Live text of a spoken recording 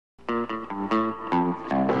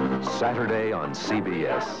Saturday on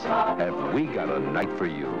CBS. Have we got a night for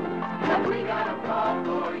you? Have we got a ball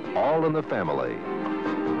for you? All in the Family.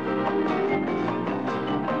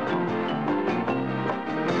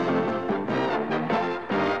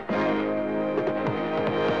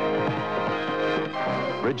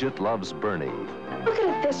 Bridget Loves Bernie. Look at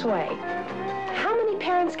it this way. How many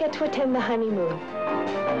parents get to attend the honeymoon?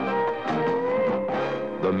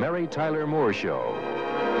 The Mary Tyler Moore Show.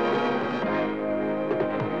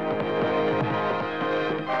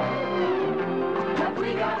 Have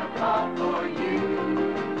we got a ball for you?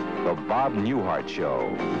 The Bob Newhart Show.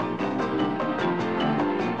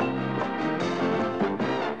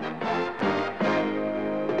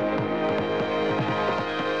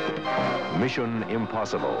 Mission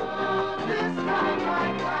Impossible.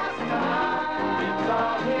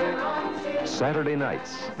 Saturday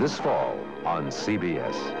nights, this fall on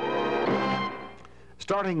CBS.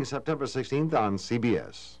 Starting September 16th on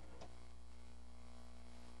CBS.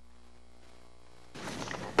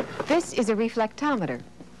 This is a reflectometer.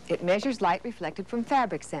 It measures light reflected from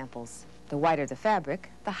fabric samples. The whiter the fabric,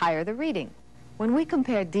 the higher the reading. When we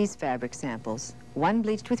compared these fabric samples, one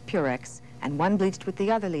bleached with Purex and one bleached with the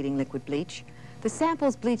other leading liquid bleach, the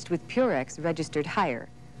samples bleached with Purex registered higher,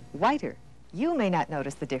 whiter. You may not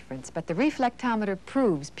notice the difference, but the reflectometer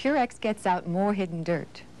proves Purex gets out more hidden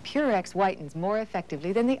dirt. Purex whitens more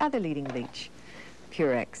effectively than the other leading bleach.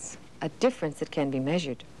 Purex, a difference that can be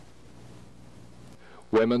measured.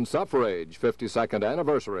 Women's Suffrage, 52nd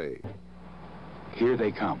anniversary. Here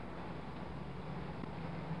they come.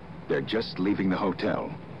 They're just leaving the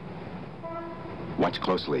hotel. Watch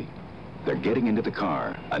closely. They're getting into the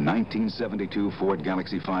car, a 1972 Ford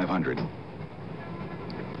Galaxy 500.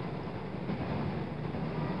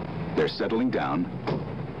 They're settling down.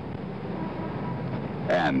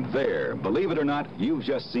 And there, believe it or not, you've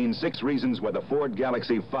just seen 6 reasons why the Ford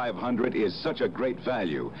Galaxy 500 is such a great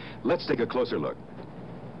value. Let's take a closer look.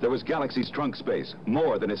 There was Galaxy's trunk space,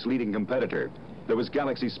 more than its leading competitor. There was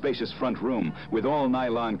Galaxy's spacious front room with all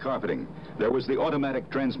nylon carpeting. There was the automatic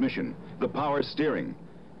transmission, the power steering,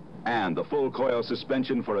 and the full coil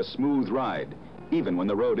suspension for a smooth ride, even when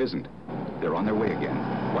the road isn't. They're on their way again.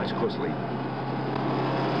 Watch closely.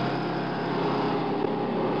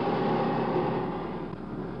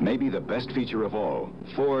 Maybe the best feature of all,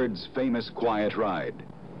 Ford's famous quiet ride.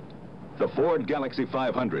 The Ford Galaxy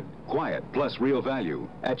 500, quiet plus real value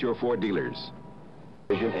at your Ford dealers.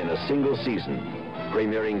 In a single season,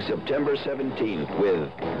 premiering September 17th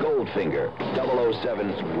with Goldfinger,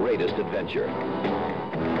 007's greatest adventure.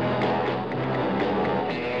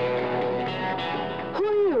 Who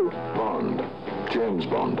are you? Bond, James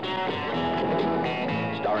Bond.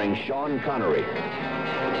 Starring Sean Connery.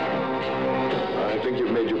 I think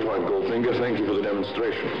you've made your point, Goldfinger. Thank you for the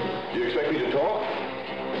demonstration. Do you expect me to talk?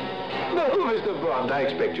 No, Mr. Bond, I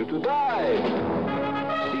expect you to die.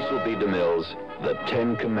 Cecil B. DeMille's The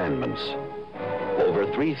 10 Commandments. Over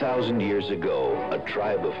 3,000 years ago, a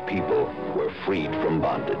tribe of people were freed from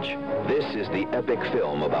bondage. This is the epic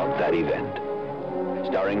film about that event.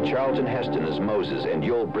 Starring Charlton Heston as Moses and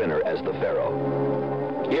Yul Brynner as the Pharaoh.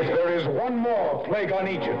 If there is one more plague on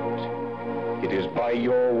Egypt, it is by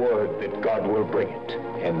your word that God will bring it.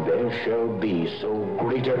 And there shall be so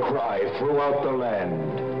great a cry throughout the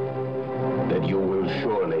land that you will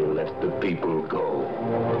surely let the people go.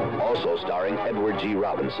 Also starring Edward G.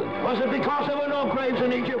 Robinson. Was it because there were no graves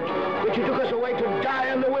in Egypt that you took us away to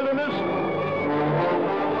die in the wilderness?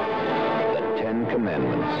 The 10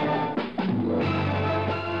 Commandments.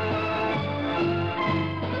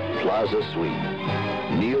 Plaza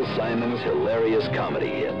Suite, Neil Simon's hilarious comedy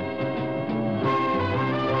hit.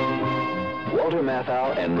 Walter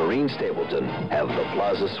Matthau and Maureen Stapleton have the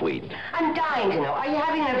Plaza Suite. I'm dying to know, are you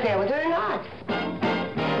having an affair with her or not?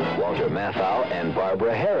 Walter Matthau and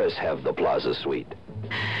Barbara Harris have the Plaza Suite.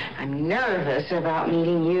 I'm nervous about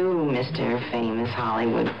meeting you, Mr. Famous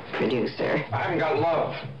Hollywood producer. I haven't got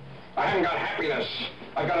love. I haven't got happiness.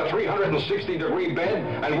 I've got a 360-degree bed,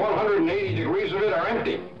 and 180 degrees of it are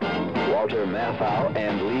empty. Walter Matthau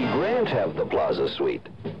and Lee Grant have the Plaza Suite.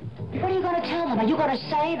 What are you going to tell them? Are you going to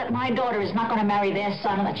say that my daughter is not going to marry their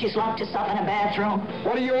son and that she's locked herself in a bathroom?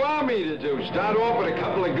 What do you want me to do? Start off with a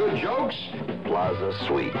couple of good jokes? Plaza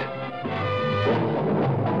Suite.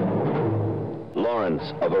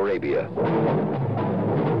 Lawrence of Arabia.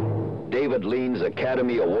 David Lean's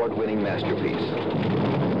Academy Award-winning masterpiece.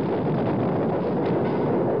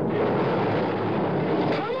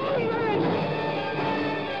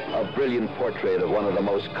 A brilliant portrait of one of the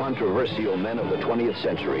most controversial men of the 20th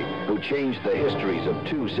century who changed the histories of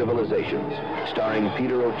 2 civilizations, starring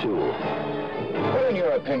Peter O'Toole. What, in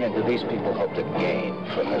your opinion, do these people hope to gain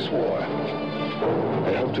from this war?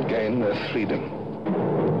 They hope to gain their freedom.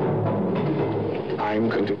 I'm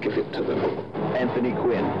going to give it to them. Anthony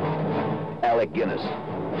Quinn, Alec Guinness,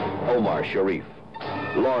 Omar Sharif,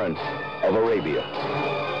 Lawrence of Arabia.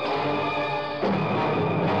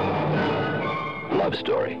 Love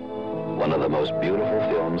Story, one of the most beautiful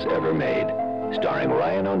films ever made, starring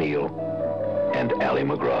Ryan O'Neal and Ali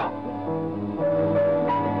MacGraw.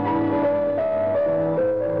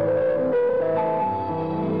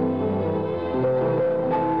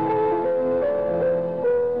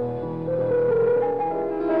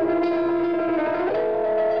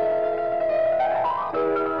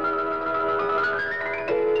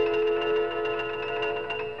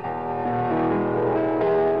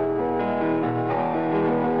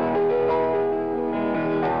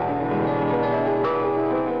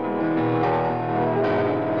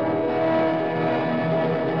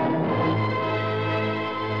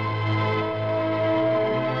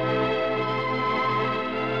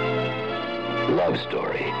 Love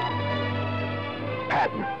Story.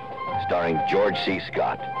 Patton, starring George C.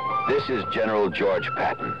 Scott. This is General George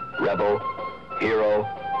Patton, rebel, hero,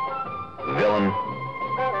 villain,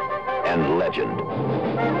 and legend.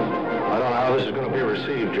 I don't know how this is going to be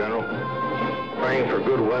received, General. Praying for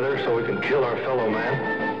good weather so we can kill our fellow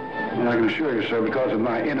man. And I can assure you, sir, because of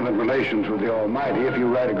my intimate relations with the Almighty, if you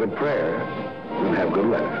write a good prayer, you'll have good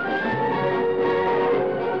weather.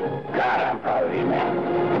 God, I'm proud of you, man.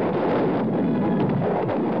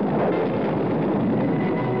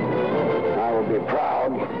 I will be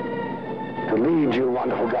proud to lead you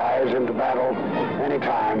wonderful guys into battle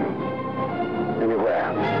anytime,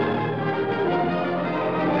 anywhere.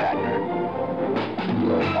 Patton.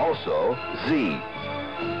 Also, Z,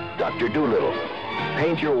 Dr. Doolittle,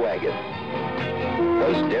 Paint Your Wagon.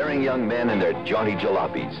 Those daring young men and their jaunty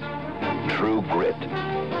jalopies. True Grit.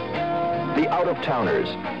 The Out-of-Towners.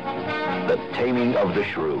 The Taming of the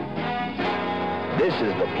Shrew. This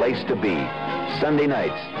is the place to be, Sunday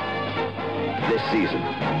nights, this season.